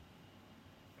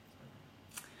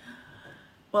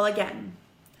Well, again,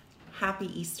 happy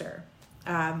Easter.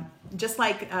 Just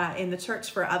like in the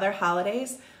church for other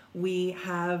holidays, we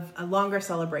have a longer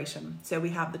celebration. So we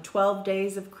have the 12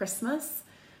 days of Christmas.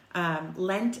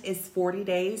 Lent is 40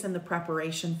 days in the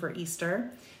preparation for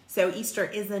Easter. So Easter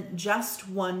isn't just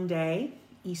one day.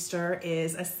 Easter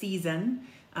is a season,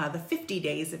 the 50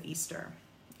 days of Easter.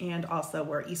 And also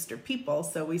we're Easter people,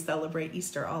 so we celebrate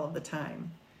Easter all of the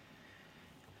time.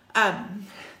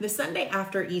 The Sunday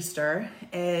after Easter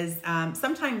is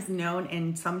sometimes known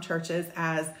in some churches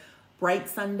as Bright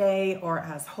Sunday or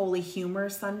as Holy Humor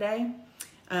Sunday.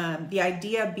 The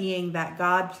idea being that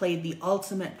God played the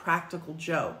ultimate practical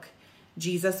joke.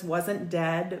 Jesus wasn't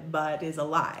dead, but is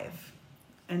alive.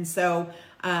 And so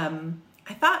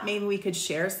I thought maybe we could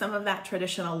share some of that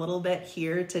tradition a little bit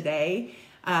here today.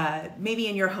 Maybe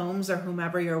in your homes or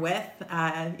whomever you're with.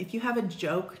 If you have a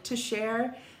joke to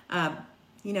share,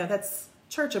 that's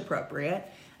church appropriate.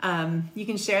 You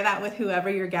can share that with whoever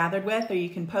you're gathered with, or you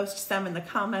can post some in the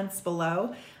comments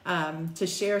below to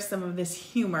share some of this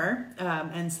humor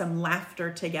and some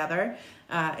laughter together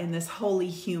in this Holy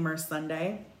Humor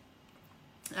Sunday.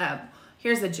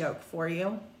 Here's a joke for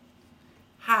you.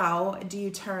 How do you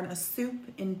turn a soup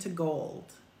into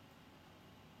gold?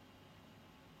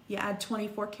 You add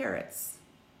 24 carats.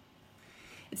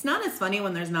 It's not as funny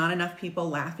when there's not enough people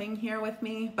laughing here with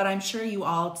me, but I'm sure you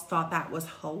all thought that was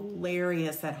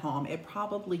hilarious at home. It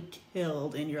probably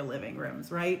killed in your living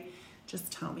rooms, right?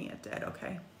 Just tell me it did,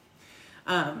 okay?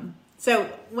 So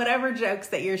whatever jokes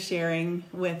that you're sharing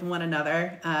with one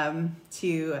another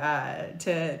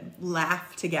to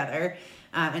laugh together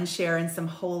and share in some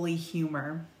holy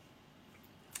humor.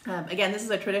 Again, this is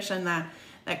a tradition that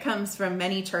comes from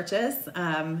many churches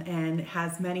and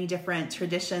has many different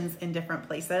traditions in different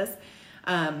places.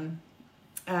 So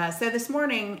this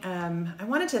morning, I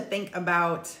wanted to think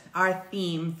about our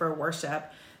theme for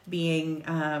worship being,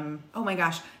 oh my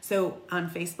gosh. So on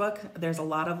Facebook, there's a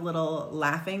lot of little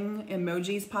laughing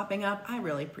emojis popping up. I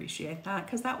really appreciate that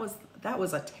because that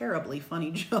was a terribly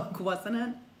funny joke, wasn't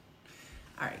it?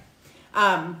 All right.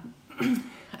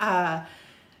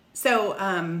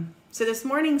 So this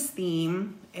morning's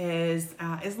theme is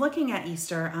looking at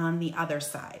Easter on the other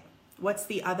side. What's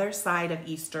the other side of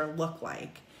Easter look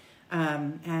like?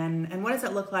 And what does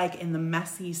it look like in the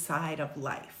messy side of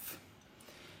life?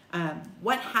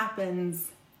 What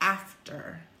happens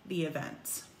after the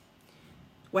event?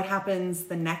 What happens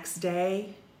the next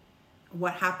day?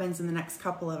 What happens in the next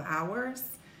couple of hours?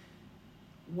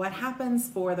 What happens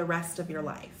for the rest of your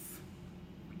life?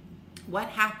 What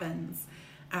happens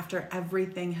after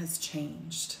everything has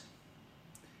changed?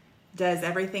 Does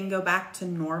everything go back to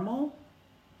normal?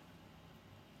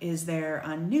 Is there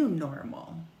a new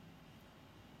normal?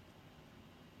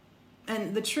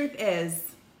 And the truth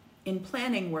is, in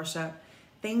planning worship,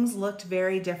 things looked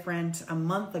very different a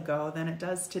month ago than it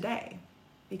does today,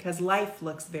 because life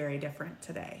looks very different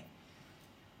today.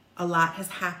 A lot has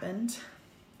happened,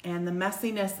 and the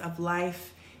messiness of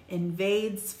life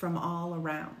invades from all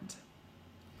around.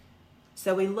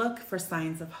 So we look for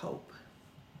signs of hope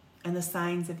and the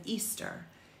signs of Easter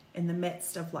in the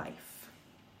midst of life.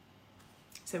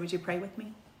 So would you pray with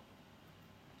me?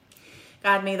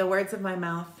 God, may the words of my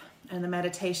mouth and the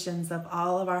meditations of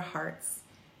all of our hearts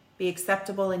be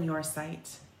acceptable in your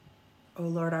sight, O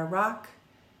Lord, our rock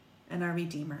and our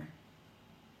Redeemer.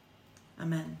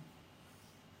 Amen.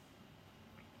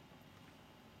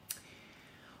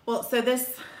 Well, so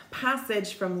this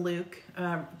passage from Luke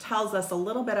tells us a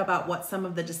little bit about what some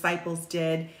of the disciples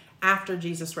did after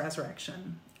Jesus'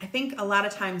 resurrection. I think a lot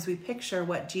of times we picture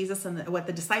what Jesus and what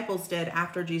the disciples did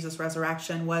after Jesus'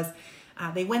 resurrection was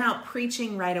they went out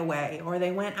preaching right away, or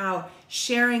they went out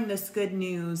sharing this good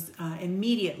news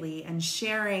immediately and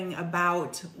sharing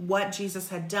about what Jesus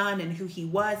had done and who he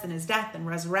was and his death and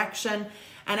resurrection.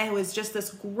 And it was just this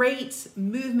great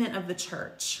movement of the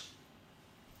church.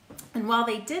 And while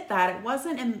they did that, it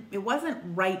wasn't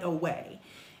right away.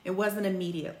 It wasn't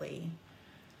immediately.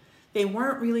 They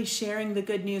weren't really sharing the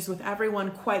good news with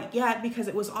everyone quite yet because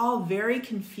it was all very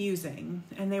confusing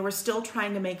and they were still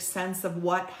trying to make sense of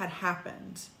what had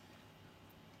happened.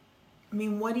 I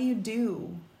mean, what do you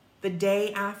do the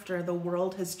day after the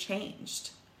world has changed?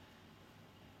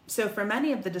 So for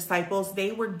many of the disciples,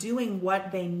 they were doing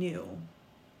what they knew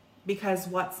because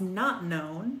what's not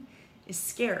known is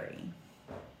scary.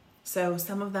 So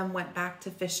some of them went back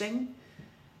to fishing.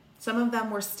 Some of them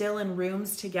were still in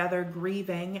rooms together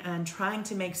grieving and trying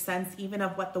to make sense even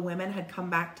of what the women had come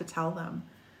back to tell them.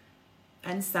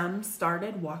 And some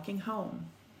started walking home.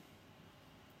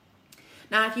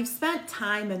 Now, if you've spent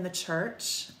time in the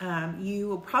church, you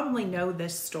will probably know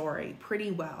this story pretty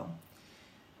well.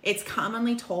 It's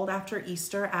commonly told after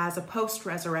Easter as a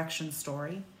post-resurrection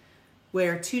story,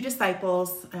 where two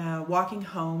disciples walking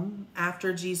home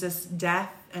after Jesus'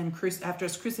 death and after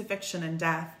his crucifixion and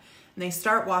death, and they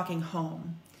start walking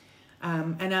home.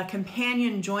 And a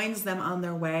companion joins them on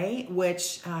their way,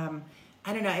 which,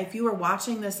 I don't know, if you were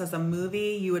watching this as a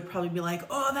movie, you would probably be like,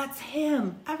 oh, that's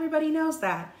him. Everybody knows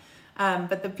that.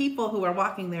 But the people who are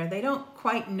walking there, they don't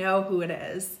quite know who it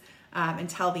is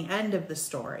until the end of the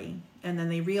story. And then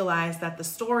they realize that the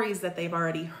stories that they've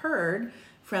already heard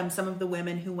from some of the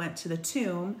women who went to the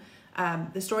tomb,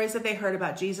 the stories that they heard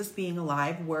about Jesus being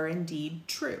alive were indeed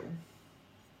true.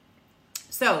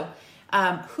 So,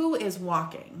 who is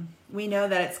walking? We know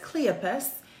that it's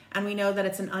Cleopas, and we know that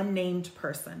it's an unnamed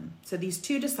person. So these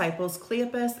two disciples,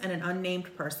 Cleopas and an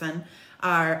unnamed person,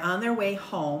 are on their way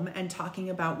home and talking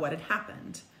about what had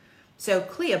happened. So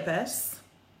Cleopas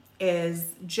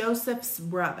is Joseph's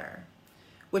brother,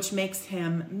 which makes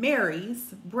him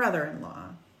Mary's brother-in-law.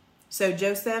 So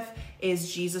Joseph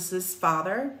is Jesus's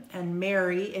father, and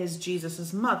Mary is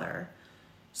Jesus's mother.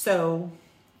 So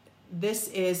this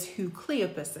is who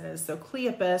Cleopas is. So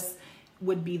Cleopas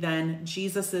would be then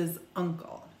Jesus's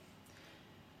uncle.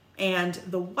 And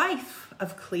the wife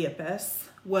of Cleopas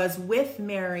was with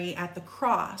Mary at the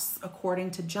cross,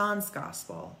 according to John's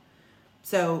gospel.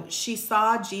 So she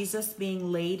saw Jesus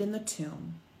being laid in the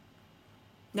tomb.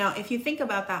 Now, if you think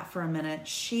about that for a minute,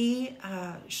 she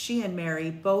and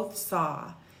Mary both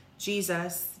saw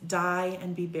Jesus die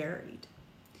and be buried.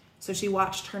 So she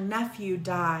watched her nephew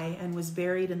die and was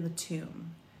buried in the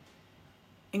tomb.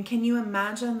 And can you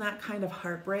imagine that kind of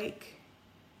heartbreak?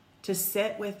 To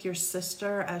sit with your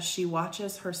sister as she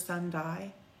watches her son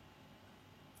die?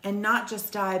 And not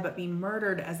just die, but be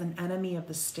murdered as an enemy of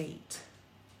the state.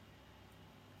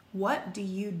 What do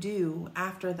you do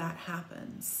after that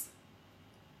happens?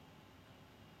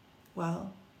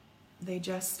 Well, they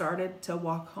just started to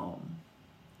walk home.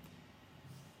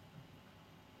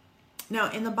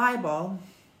 Now, in the Bible,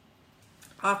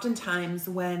 oftentimes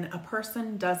when a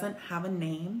person doesn't have a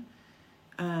name,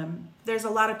 there's a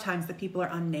lot of times that people are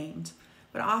unnamed.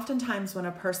 But oftentimes when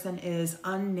a person is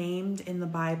unnamed in the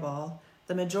Bible,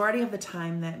 the majority of the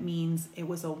time that means it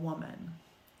was a woman.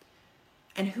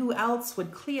 And who else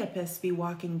would Cleopas be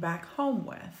walking back home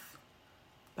with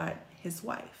but his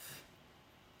wife?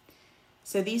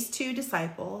 So these two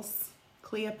disciples,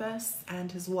 Cleopas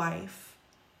and his wife,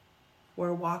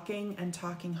 were walking and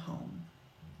talking home.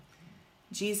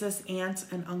 Jesus' aunt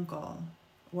and uncle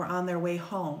were on their way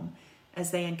home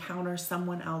as they encounter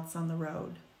someone else on the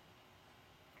road.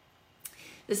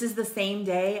 This is the same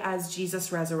day as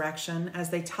Jesus' resurrection, as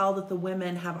they tell that the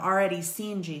women have already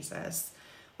seen Jesus,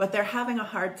 but they're having a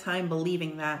hard time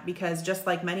believing that because just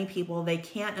like many people, they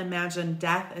can't imagine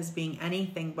death as being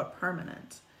anything but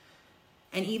permanent.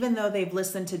 And even though they've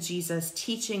listened to Jesus'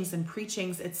 teachings and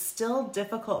preachings, it's still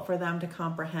difficult for them to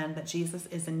comprehend that Jesus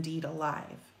is indeed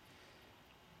alive.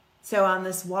 So on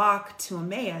this walk to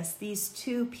Emmaus, these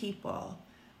two people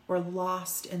were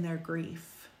lost in their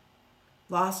grief,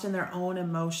 lost in their own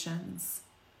emotions,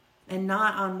 and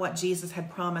not on what Jesus had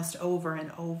promised over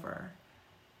and over.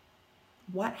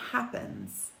 What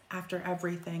happens after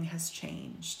everything has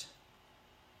changed?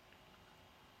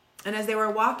 And as they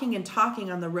were walking and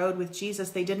talking on the road with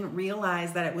Jesus, they didn't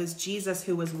realize that it was Jesus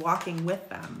who was walking with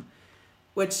them,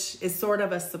 which is sort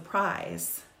of a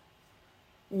surprise.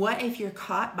 What if you're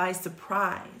caught by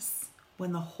surprise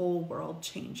when the whole world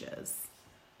changes?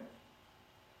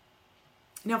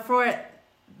 Now, for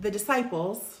the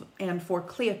disciples and for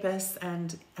Cleopas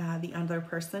and the other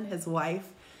person, his wife,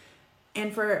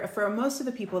 and for most of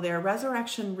the people there,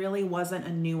 resurrection really wasn't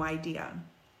a new idea.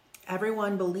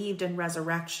 Everyone believed in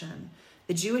resurrection.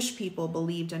 The Jewish people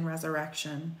believed in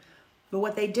resurrection. But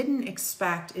what they didn't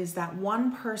expect is that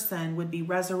one person would be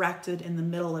resurrected in the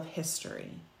middle of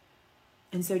history.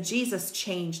 And so Jesus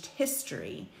changed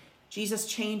history. Jesus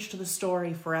changed the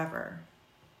story forever.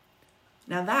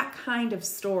 Now that kind of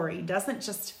story doesn't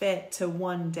just fit to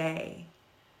one day.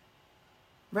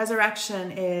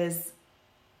 Resurrection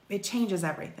it changes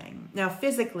everything. Now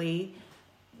physically,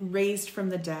 raised from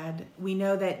the dead, we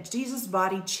know that Jesus'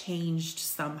 body changed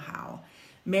somehow.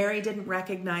 Mary didn't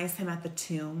recognize him at the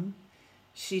tomb.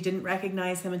 She didn't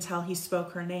recognize him until he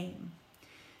spoke her name.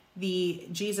 The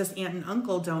Jesus' aunt and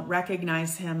uncle don't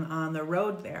recognize him on the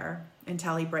road there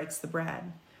until he breaks the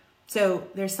bread. So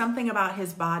there's something about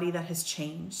his body that has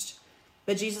changed.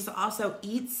 But Jesus also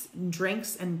eats,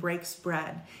 drinks, and breaks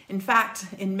bread. In fact,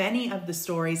 in many of the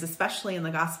stories, especially in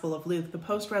the Gospel of Luke, the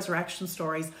post-resurrection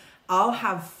stories all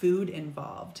have food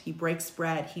involved. He breaks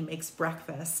bread, he makes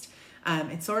breakfast.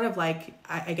 It's sort of like,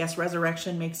 I guess,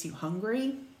 resurrection makes you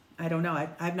hungry. I don't know.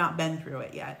 I've not been through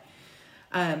it yet.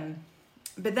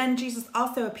 But then Jesus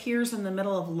also appears in the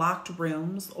middle of locked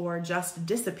rooms or just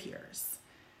disappears.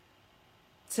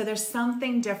 So there's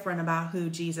something different about who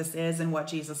Jesus is and what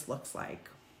Jesus looks like.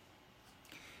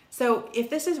 So if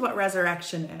this is what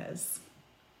resurrection is,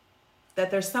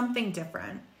 that there's something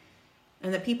different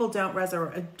and that people don't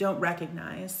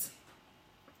recognize,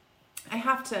 I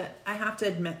have to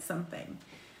admit something.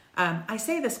 I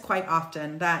say this quite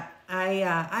often, that I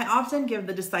often give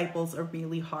the disciples a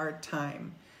really hard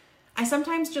time. I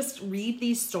sometimes just read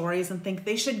these stories and think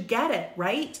they should get it,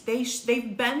 right?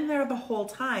 They've been there the whole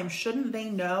time. Shouldn't they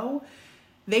know?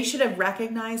 They should have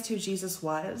recognized who Jesus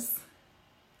was.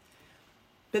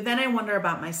 But then I wonder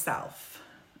about myself,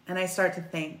 and I start to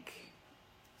think,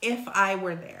 if I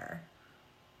were there,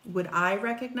 would I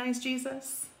recognize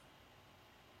Jesus?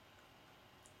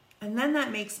 And then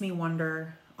that makes me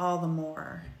wonder all the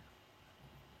more,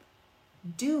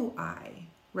 do I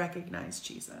recognize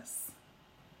Jesus?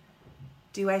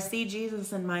 Do I see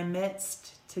Jesus in my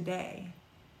midst today?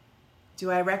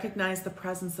 Do I recognize the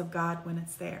presence of God when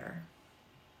it's there?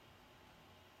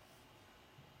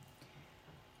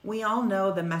 We all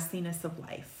know the messiness of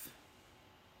life.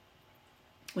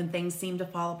 When things seem to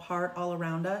fall apart all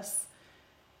around us,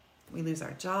 we lose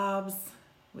our jobs,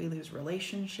 we lose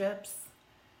relationships,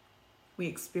 we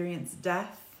experience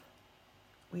death,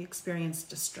 we experience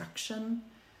destruction,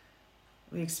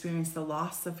 we experience the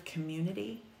loss of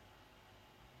community.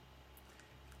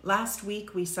 Last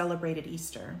week we celebrated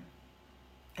Easter,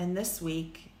 and this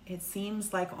week it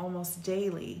seems like almost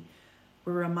daily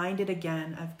we're reminded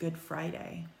again of Good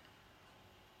Friday.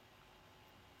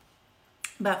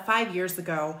 About 5 years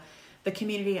ago, the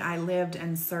community I lived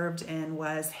and served in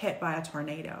was hit by a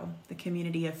tornado. The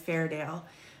community of Fairdale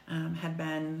had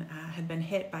been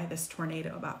hit by this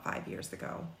tornado about 5 years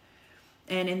ago.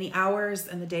 And in the hours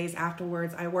and the days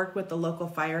afterwards, I worked with the local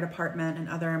fire department and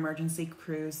other emergency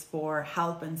crews for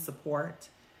help and support.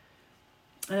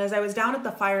 And as I was down at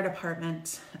the fire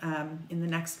department in the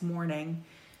next morning,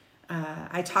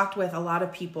 I talked with a lot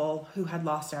of people who had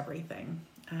lost everything.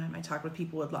 I talked with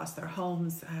people who had lost their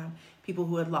homes, people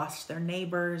who had lost their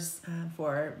neighbors,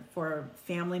 for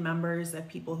family members of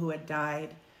people who had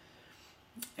died,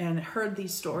 and heard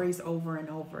these stories over and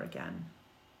over again.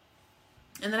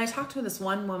 And then I talked to this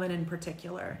one woman in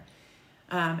particular,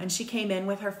 and she came in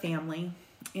with her family,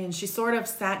 and she sort of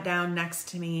sat down next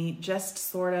to me, just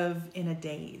sort of in a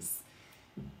daze.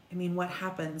 I mean, what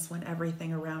happens when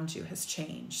everything around you has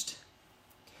changed?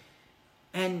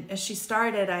 And as she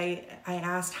started, I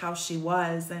asked how she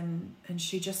was, and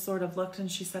she just sort of looked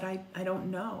and she said, I don't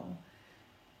know.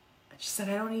 She said,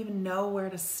 I don't even know where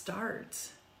to start.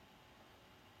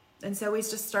 And so we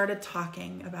just started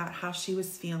talking about how she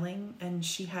was feeling, and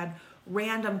she had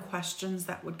random questions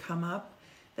that would come up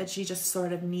that she just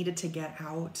sort of needed to get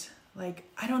out. Like,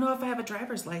 I don't know if I have a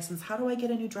driver's license. How do I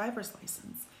get a new driver's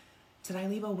license? Did I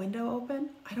leave a window open?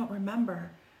 I don't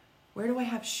remember. Where do I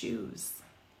have shoes?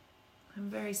 I'm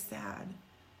very sad.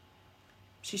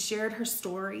 She shared her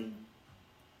story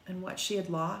and what she had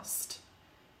lost.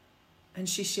 And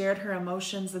she shared her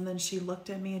emotions, and then she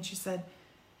looked at me and she said,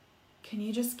 can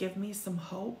you just give me some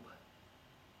hope?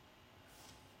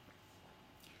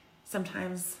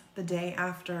 Sometimes the day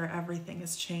after everything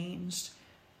has changed,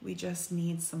 we just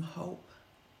need some hope.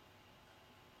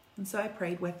 And so I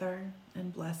prayed with her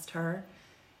and blessed her.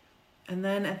 And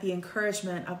then at the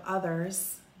encouragement of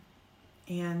others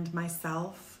and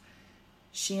myself,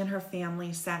 she and her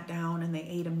family sat down and they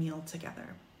ate a meal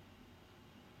together.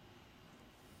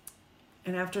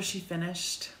 And after she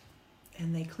finished,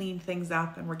 and they cleaned things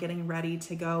up and were getting ready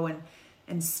to go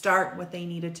and start what they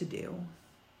needed to do,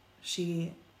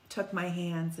 she took my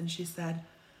hands and she said,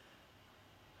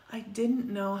 I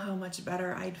didn't know how much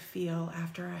better I'd feel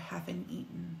after I haven't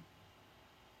eaten.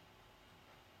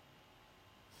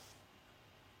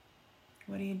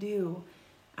 What do you do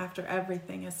after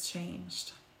everything has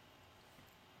changed?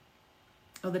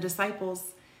 Oh, the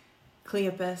disciples,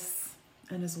 Cleopas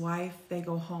and his wife, they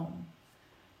go home.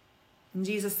 And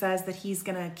Jesus says that he's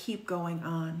going to keep going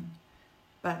on,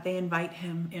 but they invite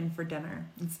him in for dinner.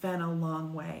 It's been a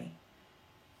long way.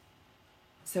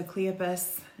 So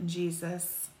Cleopas and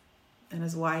Jesus and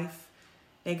his wife,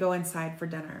 they go inside for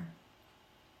dinner.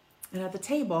 And at the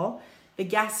table, the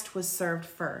guest was served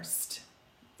first.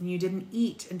 And you didn't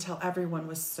eat until everyone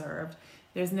was served.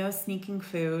 There's no sneaking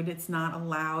food. It's not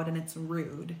allowed, and it's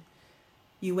rude.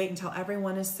 You wait until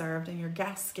everyone is served and your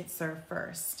guests get served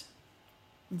first.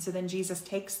 And so then Jesus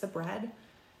takes the bread,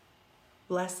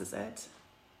 blesses it,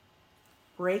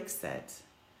 breaks it,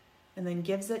 and then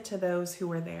gives it to those who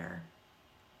were there.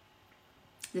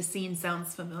 The scene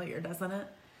sounds familiar, doesn't it?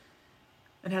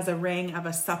 It has a ring of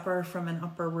a supper from an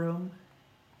upper room.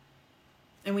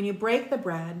 And when you break the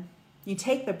bread, you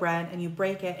take the bread and you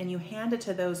break it and you hand it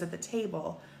to those at the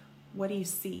table, what do you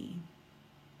see?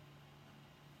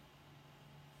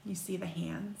 You see the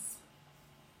hands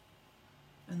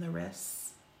and the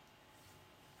wrists.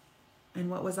 And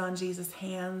what was on Jesus'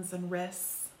 hands and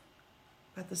wrists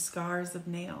but the scars of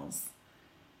nails.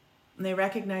 And they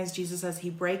recognize Jesus as he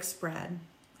breaks bread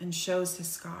and shows his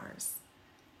scars.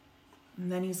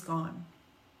 And then he's gone.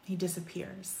 He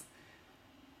disappears.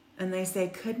 And they say,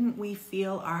 couldn't we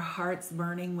feel our hearts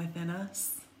burning within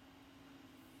us?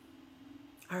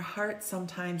 Our hearts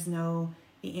sometimes know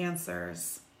the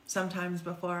answers, sometimes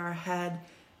before our head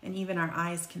and even our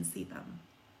eyes can see them.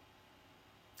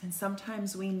 And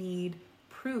sometimes we need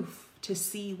proof to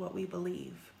see what we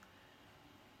believe.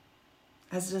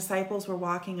 As the disciples were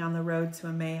walking on the road to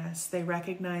Emmaus, they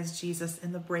recognized Jesus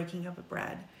in the breaking of a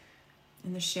bread,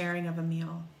 in the sharing of a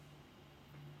meal.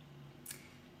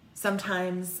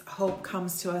 Sometimes hope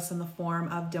comes to us in the form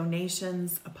of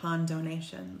donations upon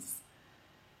donations.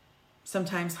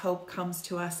 Sometimes hope comes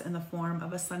to us in the form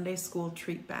of a Sunday school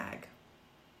treat bag.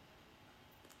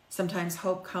 Sometimes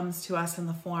hope comes to us in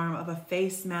the form of a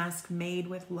face mask made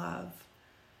with love.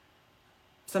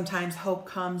 Sometimes hope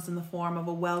comes in the form of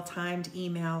a well-timed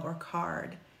email or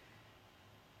card.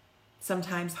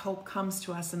 Sometimes hope comes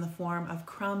to us in the form of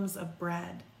crumbs of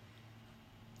bread,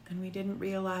 and we didn't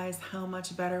realize how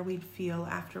much better we'd feel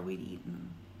after we'd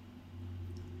eaten.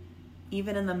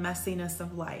 Even in the messiness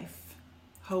of life,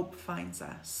 hope finds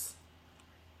us.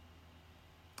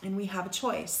 And we have a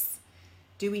choice.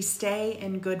 Do we stay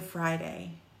in Good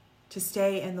Friday, to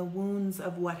stay in the wounds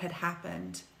of what had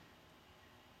happened?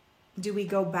 Do we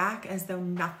go back as though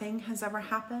nothing has ever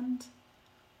happened?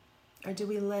 Or do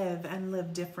we live and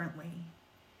live differently?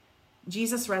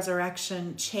 Jesus'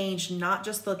 resurrection changed not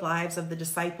just the lives of the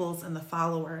disciples and the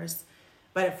followers,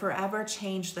 but it forever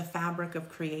changed the fabric of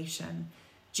creation.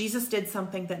 Jesus did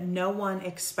something that no one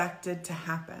expected to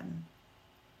happen.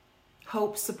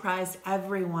 Hope surprised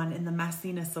everyone in the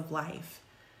messiness of life.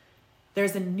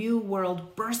 There's a new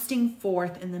world bursting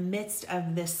forth in the midst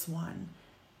of this one,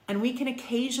 and we can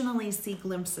occasionally see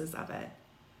glimpses of it.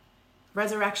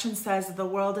 Resurrection says that the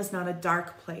world is not a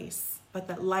dark place, but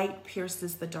that light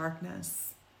pierces the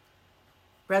darkness.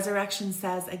 Resurrection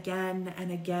says again and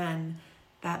again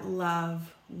that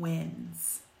love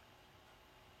wins,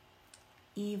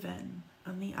 even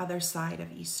on the other side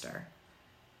of Easter.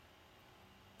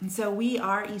 And so we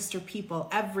are Easter people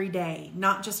every day,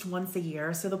 not just once a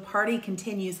year. So the party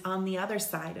continues on the other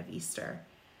side of Easter.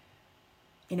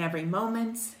 In every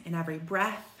moment, in every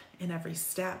breath, in every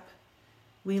step.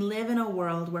 We live in a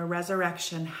world where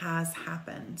resurrection has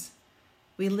happened.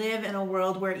 We live in a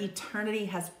world where eternity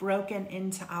has broken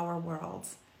into our world.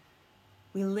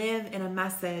 We live in a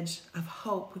message of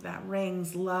hope that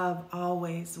rings, love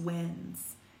always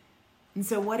wins. And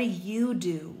so what do you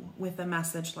do with a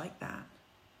message like that?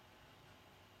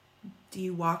 Do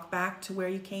you walk back to where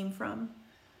you came from?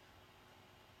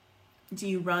 Do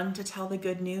you run to tell the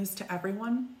good news to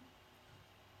everyone?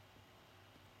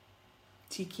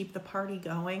 Do you keep the party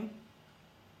going?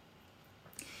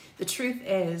 The truth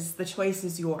is, the choice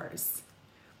is yours.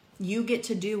 You get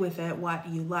to do with it what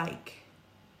you like.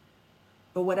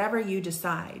 But whatever you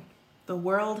decide, the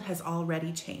world has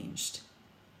already changed.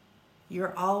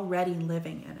 You're already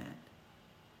living in it.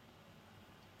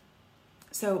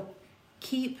 So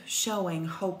keep showing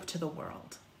hope to the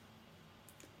world.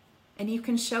 And you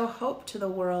can show hope to the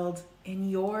world in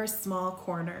your small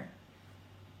corner.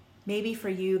 Maybe for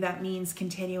you, that means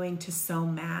continuing to sew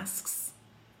masks,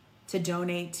 to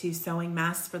donate to sewing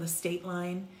masks for the state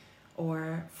line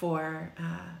or for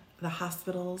the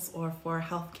hospitals or for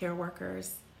healthcare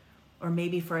workers, or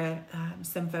maybe for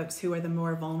some folks who are the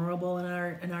more vulnerable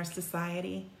in our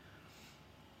society.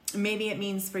 Maybe it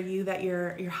means for you that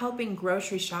you're helping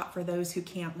grocery shop for those who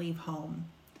can't leave home,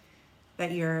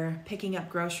 that you're picking up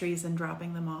groceries and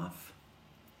dropping them off.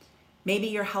 Maybe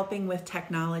you're helping with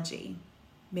technology.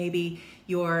 Maybe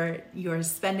you're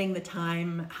spending the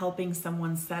time helping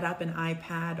someone set up an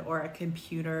iPad or a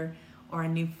computer or a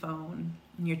new phone,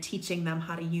 and you're teaching them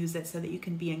how to use it so that you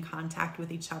can be in contact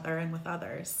with each other and with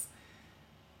others.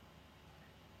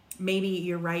 Maybe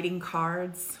you're writing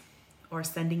cards or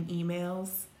sending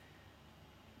emails.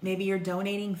 Maybe you're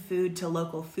donating food to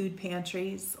local food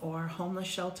pantries or homeless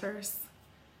shelters.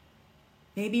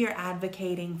 Maybe you're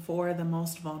advocating for the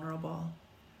most vulnerable.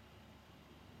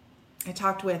 I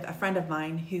talked with a friend of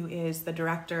mine who is the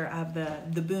director of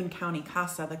the Boone County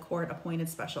CASA, the court-appointed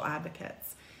special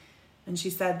advocates. And she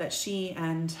said that she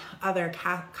and other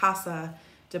CASA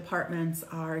departments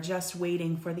are just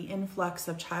waiting for the influx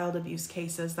of child abuse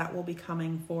cases that will be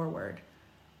coming forward.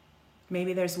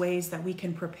 Maybe there's ways that we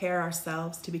can prepare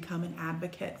ourselves to become an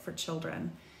advocate for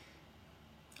children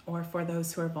or for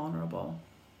those who are vulnerable,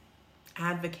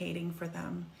 advocating for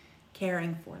them,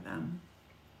 caring for them.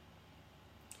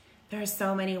 There are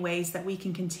so many ways that we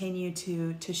can continue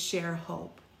to share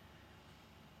hope.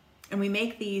 And we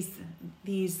make these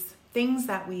things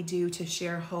that we do to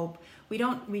share hope,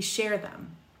 we share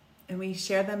them. And we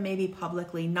share them maybe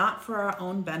publicly, not for our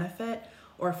own benefit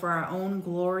or for our own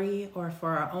glory or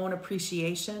for our own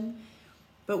appreciation,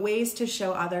 but ways to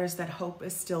show others that hope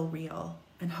is still real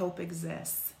and hope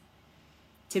exists.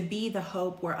 To be the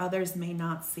hope where others may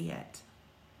not see it.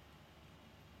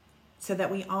 So that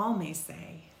we all may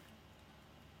say,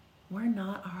 were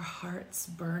not our hearts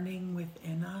burning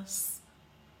within us?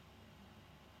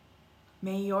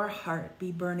 May your heart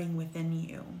be burning within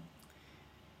you.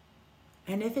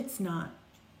 And if it's not,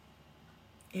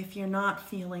 if you're not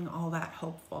feeling all that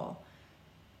hopeful,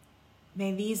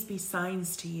 may these be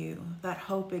signs to you that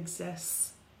hope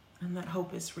exists and that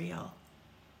hope is real.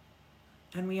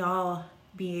 And we all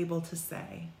be able to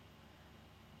say,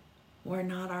 were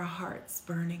not our hearts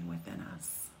burning within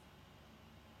us?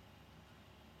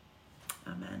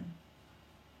 Amen.